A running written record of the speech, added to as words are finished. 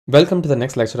Welcome to the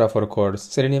next lecture of our course,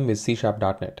 Selenium with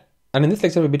C#.NET. And in this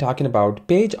lecture, we'll be talking about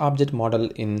page object model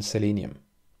in Selenium.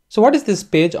 So what is this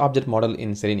page object model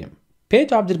in Selenium?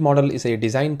 Page object model is a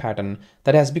design pattern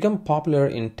that has become popular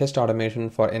in test automation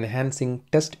for enhancing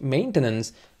test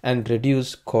maintenance and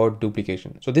reduce code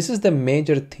duplication. So this is the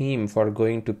major theme for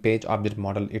going to page object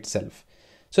model itself.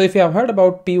 So if you have heard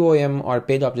about POM or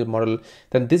page object model,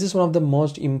 then this is one of the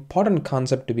most important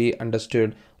concepts to be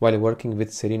understood while working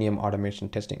with Selenium automation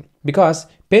testing. Because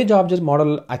page object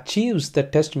model achieves the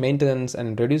test maintenance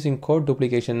and reducing code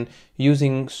duplication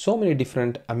using so many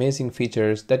different amazing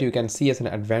features that you can see as an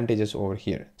advantages over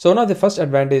here. So now the first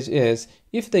advantage is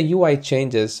if the UI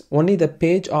changes, only the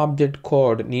page object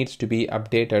code needs to be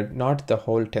updated, not the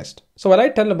whole test. So while I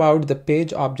tell about the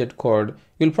page object code,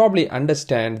 you'll probably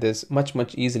understand this much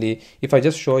easily if I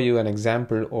just show you an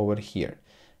example over here.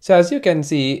 So as you can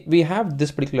see, we have this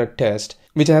particular test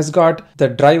which has got the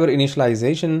driver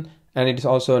initialization, and it is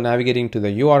also navigating to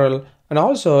the URL, and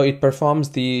also it performs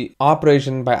the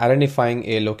operation by identifying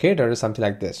a locator, something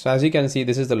like this. So as you can see,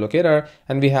 this is the locator,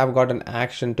 and we have got an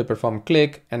action to perform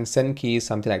click and send keys,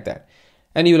 something like that.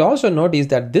 And you'll also notice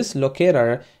that this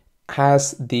locator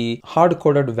has the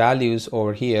hard-coded values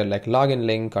over here, like login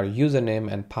link or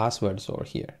username and passwords over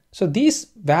here. So these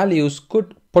values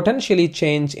could potentially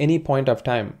change any point of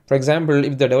time. For example,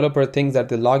 if the developer thinks that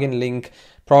the login link,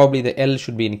 probably the L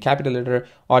should be in capital letter,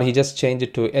 or he just changed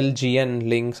it to LGN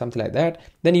link, something like that,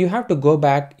 then you have to go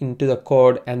back into the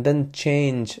code and then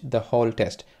change the whole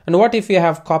test. And what if you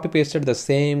have copy pasted the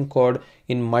same code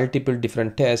in multiple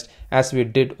different tests as we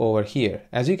did over here?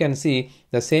 As you can see,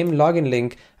 the same login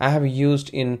link I have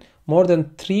used in more than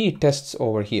 3 tests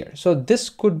over here. So this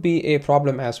could be a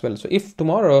problem as well. So if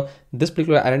tomorrow this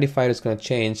particular identifier is going to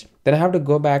change, then I have to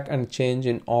go back and change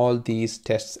in all these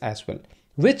tests as well,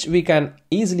 which we can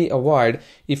easily avoid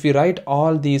if we write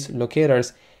all these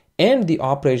locators and the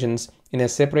operations in a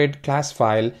separate class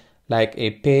file, like a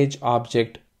page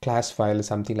object class file,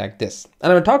 something like this.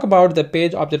 And I will talk about the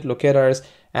page object locators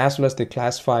as well as the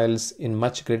class files in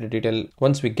much greater detail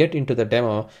once we get into the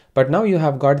demo. But now you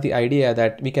have got the idea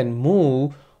that we can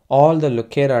move all the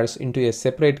locators into a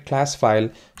separate class file,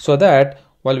 so that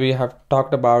while we have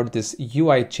talked about this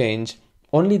UI change,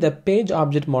 only the page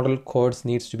object model codes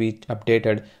needs to be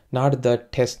updated, not the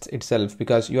test itself,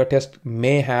 because your test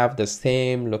may have the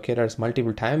same locators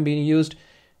multiple times being used.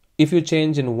 If you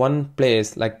change in one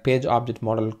place, like page object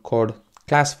model code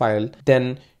class file,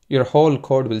 then your whole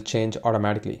code will change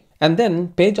automatically. And then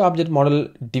page object model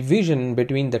division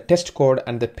between the test code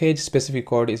and the page specific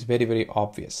code is very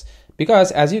obvious.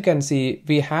 Because as you can see,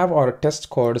 we have our test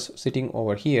codes sitting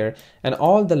over here, and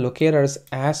all the locators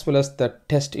as well as the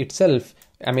test itself.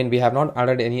 I mean, we have not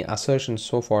added any assertions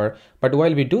so far, but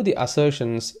while we do the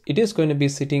assertions, it is going to be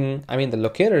sitting, I mean, the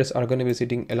locators are going to be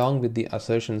sitting along with the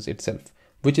assertions itself,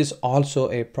 which is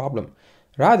also a problem.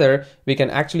 Rather, we can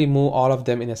actually move all of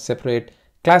them in a separate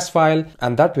class file,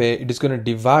 and that way it is going to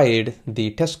divide the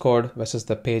test code versus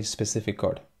the page specific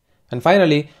code. And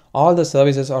finally, all the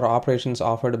services or operations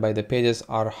offered by the pages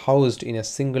are housed in a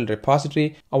single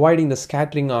repository, avoiding the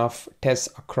scattering of tests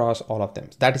across all of them.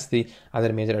 That is the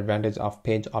other major advantage of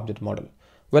page object model.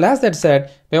 Well, as that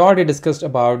said, we've already discussed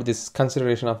about this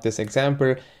consideration of this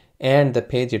example and the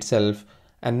page itself.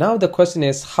 And now the question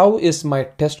is, how is my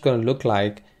test going to look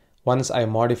like once I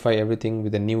modify everything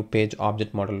with the new page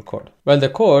object model code? Well, the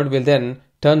code will then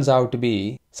turns out to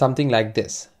be something like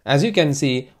this. As you can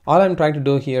see, all I'm trying to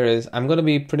do here is I'm going to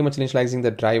be pretty much initializing the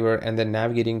driver and then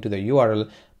navigating to the URL,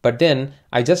 but then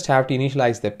I just have to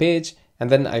initialize the page and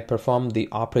then I perform the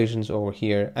operations over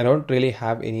here. I don't really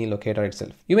have any locator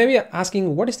itself. You may be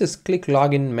asking, what is this click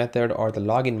login method or the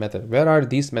login method? Where are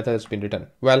these methods been written?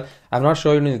 Well, I've not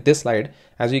shown you in this slide.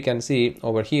 As you can see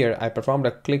over here, I performed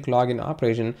a click login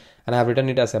operation and I've written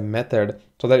it as a method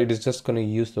so that it is just going to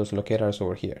use those locators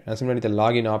over here. And similarly, the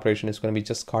login operation is going to be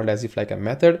just called as if like a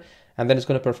method, and then it's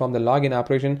going to perform the login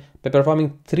operation by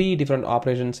performing 3 different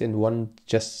operations in one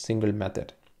just single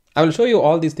method. I will show you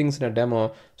all these things in a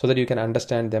demo so that you can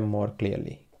understand them more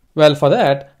clearly. Well, for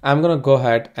that, I'm going to go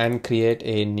ahead and create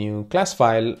a new class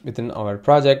file within our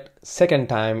project, second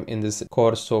time in this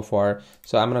course so far.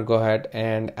 So I'm going to go ahead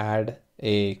and add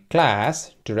a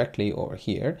class directly over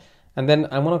here. And then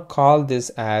I'm going to call this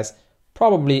as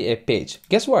probably a page.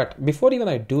 Guess what? Before even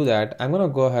I do that, I'm going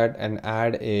to go ahead and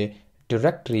add a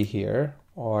directory here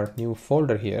or new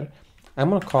folder here. I'm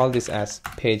going to call this as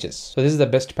pages. So this is the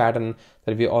best pattern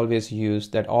that we always use,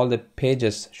 that all the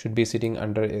pages should be sitting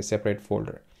under a separate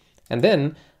folder. And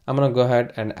then I'm going to go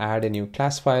ahead and add a new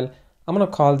class file. I'm going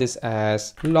to call this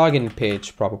as login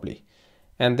page probably.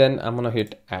 And then I'm going to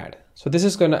hit add. So this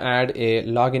is going to add a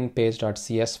login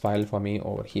page.cs file for me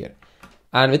over here.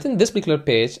 And within this particular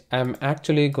page, I'm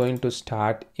actually going to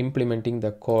start implementing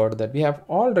the code that we have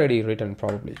already written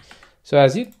probably. So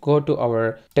as you go to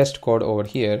our test code over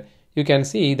here, you can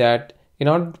see that in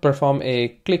order to perform a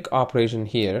click operation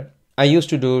here, I used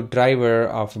to do driver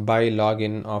of by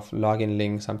login of login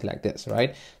link, something like this,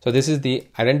 right? So this is the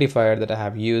identifier that I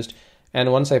have used. And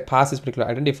once I pass this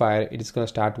particular identifier, it is going to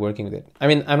start working with it. I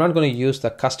mean, I'm not going to use the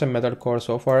custom method code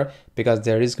so far because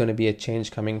there is going to be a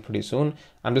change coming pretty soon.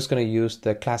 I'm just going to use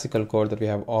the classical code that we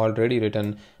have already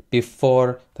written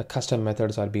before the custom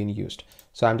methods are being used.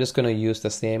 So I'm just going to use the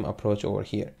same approach over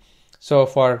here. So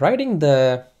for writing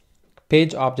the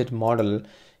page object model,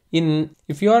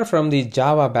 if you are from the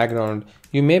Java background,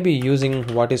 you may be using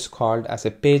what is called as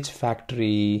a page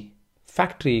factory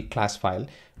class file.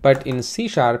 But in C#,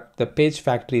 the page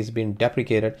factory is being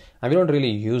deprecated and we don't really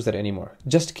use that anymore.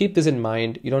 Just keep this in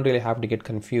mind. You don't really have to get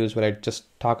confused when I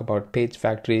just talk about page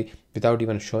factory without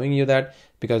even showing you that,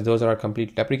 because those are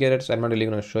completely deprecated. So I'm not really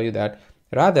going to show you that.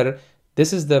 Rather,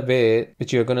 this is the way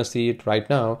which you're going to see it right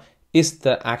now is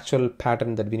the actual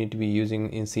pattern that we need to be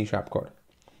using in C# code.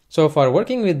 So for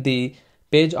working with the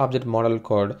page object model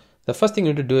code, the first thing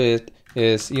you need to do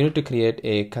is you need to create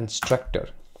a constructor.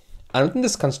 And within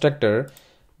this constructor,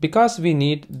 because we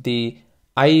need the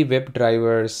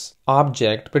iWebDrivers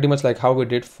object, pretty much like how we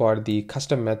did for the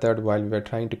custom method while we were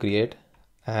trying to create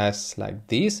as like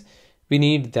these, we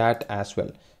need that as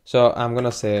well. So I'm going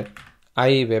to say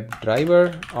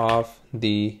iWebDriver of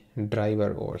the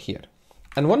driver over here.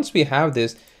 And once we have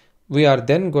this, we are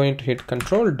then going to hit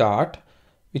control dot,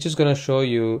 which is going to show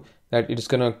you that it is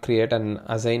going to create an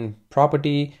assign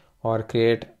property or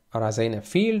create or assign a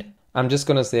field. I'm just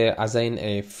going to say assign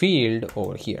a field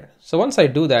over here. So once I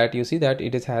do that, you see that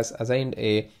it has assigned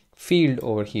a field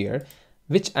over here,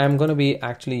 which I'm going to be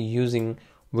actually using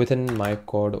within my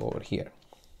code over here.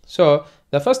 So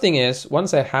the first thing is,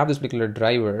 once I have this particular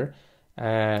driver,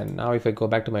 and now if I go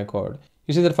back to my code,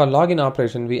 you see that for login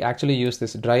operation, we actually use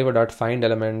this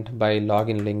driver.findElement by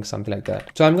login link, something like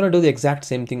that. So I'm going to do the exact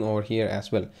same thing over here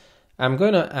as well. I'm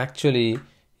going to actually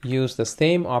use the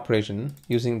same operation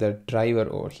using the driver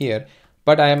over here,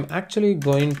 but I am actually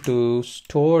going to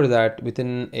store that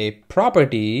within a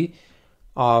property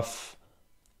of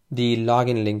the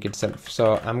login link itself.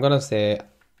 So I'm going to say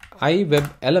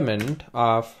iWebElement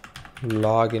of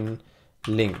login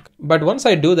link. But once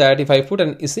I do that, if I put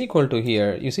an is equal to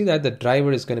here, you see that the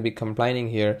driver is going to be complaining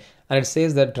here and it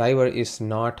says that driver is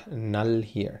not null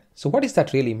here. So what does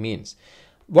that really means?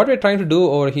 What we're trying to do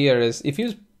over here is, if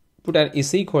you put an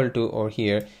is equal to over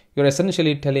here, you're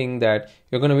essentially telling that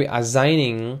you're going to be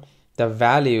assigning the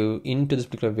value into this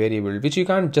particular variable, which you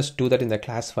can't just do that in the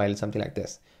class file, something like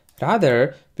this.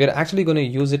 Rather, we're actually going to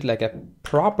use it like a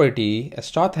property, a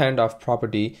shorthand of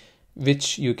property,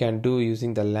 which you can do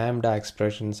using the lambda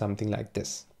expression, something like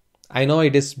this. I know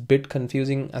it is a bit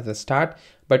confusing at the start,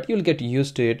 but you'll get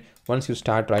used to it once you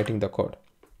start writing the code.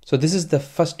 So this is the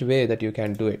first way that you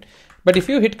can do it. But if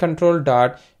you hit control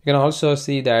dot, you can also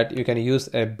see that you can use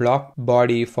a block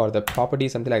body for the property,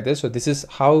 something like this. So this is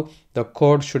how the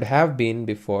code should have been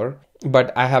before,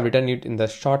 but I have written it in the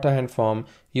shorthand form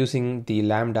using the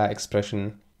lambda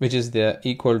expression, which is the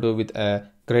equal to with a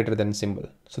greater than symbol.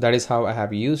 So that is how I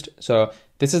have used. So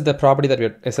this is the property that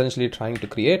we're essentially trying to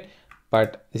create,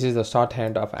 but this is the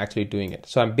shorthand of actually doing it.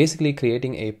 So I'm basically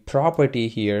creating a property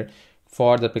here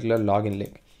for the particular login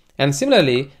link. And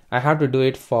similarly, I have to do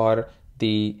it for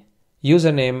the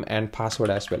username and password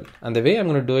as well. And the way I'm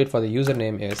going to do it for the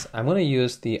username is, I'm going to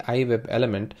use the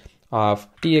iWebElement of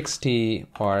txt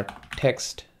or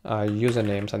text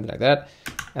username, something like that.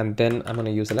 And then I'm going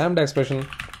to use the lambda expression.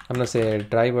 I'm going to say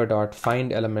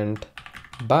driver.findElement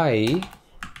by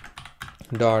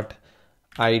dot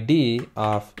ID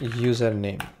of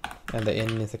username, and the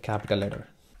N is a capital letter.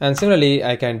 And similarly,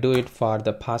 I can do it for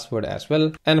the password as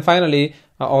well. And finally,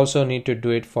 I also need to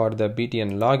do it for the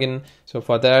btn login. So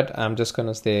for that, I'm just going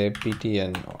to say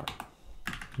btn or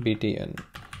btn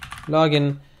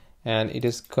login, and it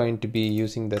is going to be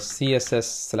using the CSS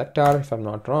selector, if I'm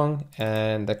not wrong,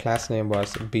 and the class name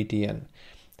was btn.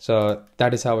 So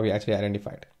that is how we actually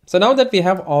identified. So now that we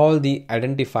have all the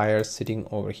identifiers sitting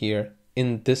over here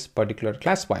in this particular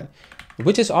class file,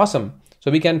 which is awesome. So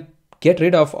we can get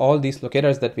rid of all these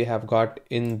locators that we have got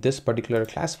in this particular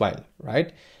class file,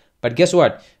 right? But guess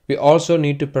what? We also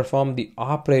need to perform the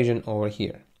operation over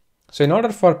here. So in order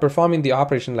for performing the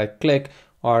operation like click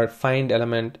or find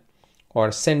element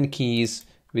or send keys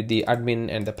with the admin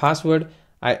and the password,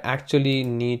 I actually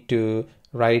need to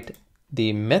write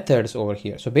the methods over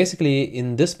here. So basically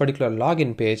in this particular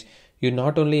login page, you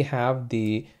not only have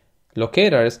the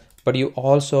locators, but you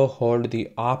also hold the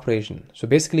operation. So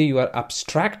basically you are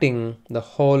abstracting the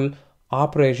whole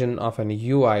operation of an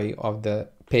UI of the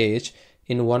page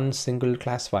in one single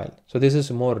class file. So this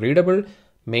is more readable,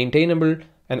 maintainable,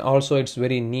 and also it's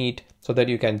very neat so that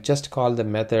you can just call the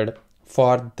method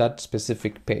for that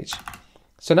specific page.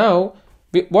 So now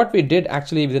what we did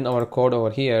actually within our code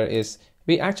over here is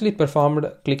we actually performed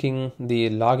clicking the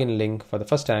login link for the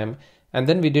first time, and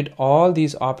then we did all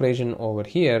these operations over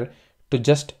here to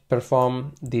just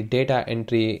perform the data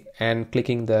entry and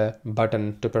clicking the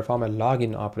button to perform a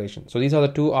login operation. So these are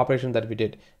the two operations that we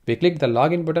did. We clicked the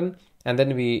login button and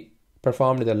then we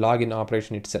performed the login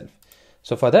operation itself.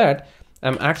 So for that,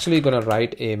 I'm actually going to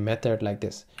write a method like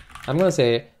this. I'm going to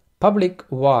say public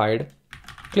void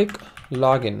click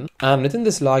login, and within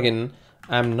this login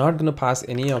I'm not going to pass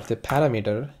any of the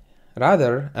parameter.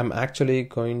 Rather, I'm actually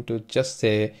going to just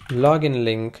say login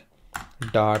link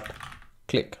dot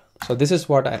click. So this is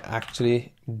what I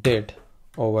actually did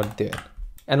over there.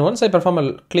 And once I perform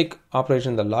a click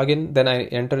operation in the login, then I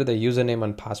enter the username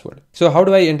and password. So how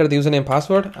do I enter the username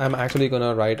password? I'm actually going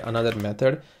to write another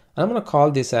method. I'm going to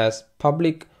call this as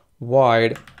public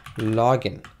void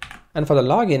login. And for the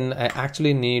login, I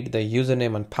actually need the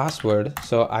username and password.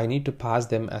 So I need to pass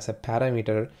them as a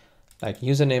parameter like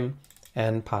username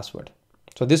and password.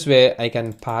 So this way I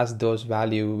can pass those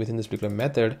value within this particular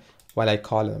method while I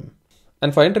call them.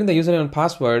 And for entering the username and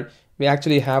password, we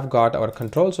actually have got our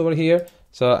controls over here.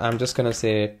 So I'm just going to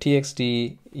say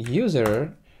txt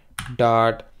user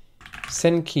dot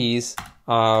send keys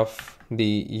of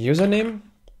the username,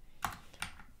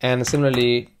 and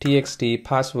similarly txt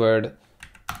password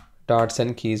dot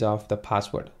send keys of the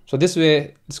password. So this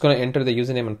way it's going to enter the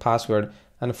username and password.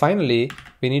 And finally,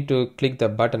 we need to click the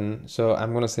button. So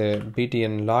I'm going to say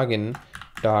btn login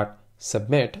dot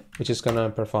submit, which is going to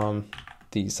perform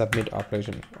the submit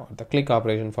operation or the click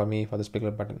operation for me for this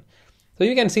particular button. So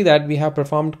you can see that we have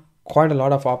performed quite a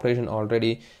lot of operation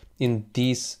already in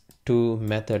these two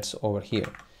methods over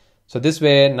here. So this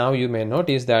way now you may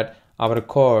notice that our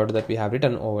code that we have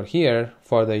written over here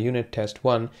for the unit test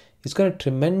 1 is going to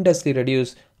tremendously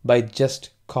reduce by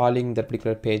just calling that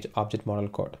particular page object model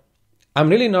code. I'm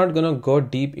really not going to go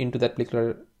deep into that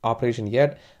particular operation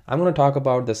yet. I'm going to talk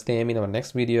about the same in our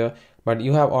next video, but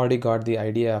you have already got the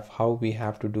idea of how we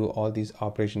have to do all these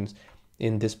operations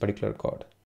in this particular code.